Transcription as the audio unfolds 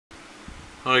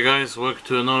Hi guys, welcome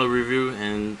to another review,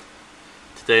 and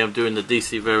today I'm doing the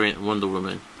DC variant Wonder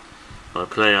Woman by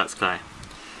PlayArtSky.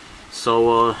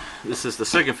 So this is the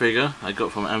second figure I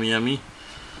got from AmiAmi.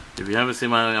 If you haven't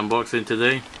seen my unboxing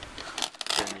today,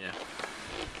 then yeah.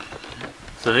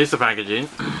 So here's the packaging.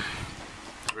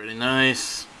 Really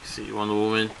nice. You see Wonder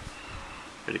Woman.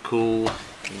 Really cool.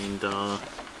 And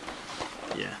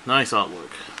yeah, nice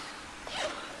artwork.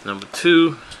 Number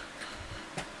 2.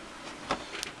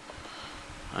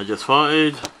 I just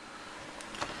farted.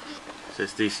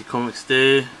 Says DC Comics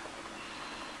there.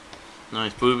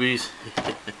 Nice boobies.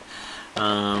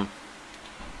 Nice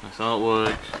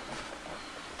artwork.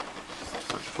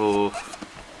 Such forth.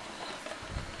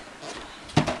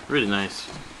 Really nice.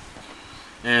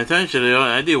 And potentially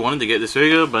I did want to get this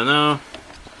figure, but now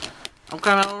I'm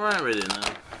kinda alright with it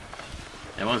now.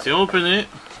 And once you open it,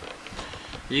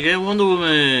 you get Wonder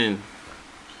Woman.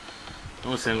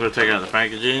 Obviously I'm going to take out the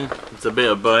packaging. It's a bit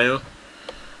of bio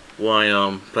why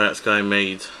PlayArtSky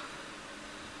made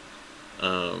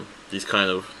these kind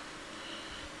of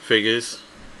figures.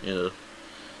 You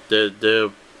know, their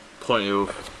point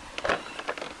of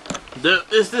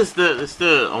it's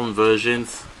their own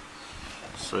versions.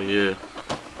 So yeah.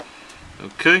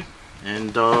 Okay,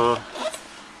 and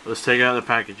let's take out the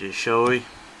packages, shall we?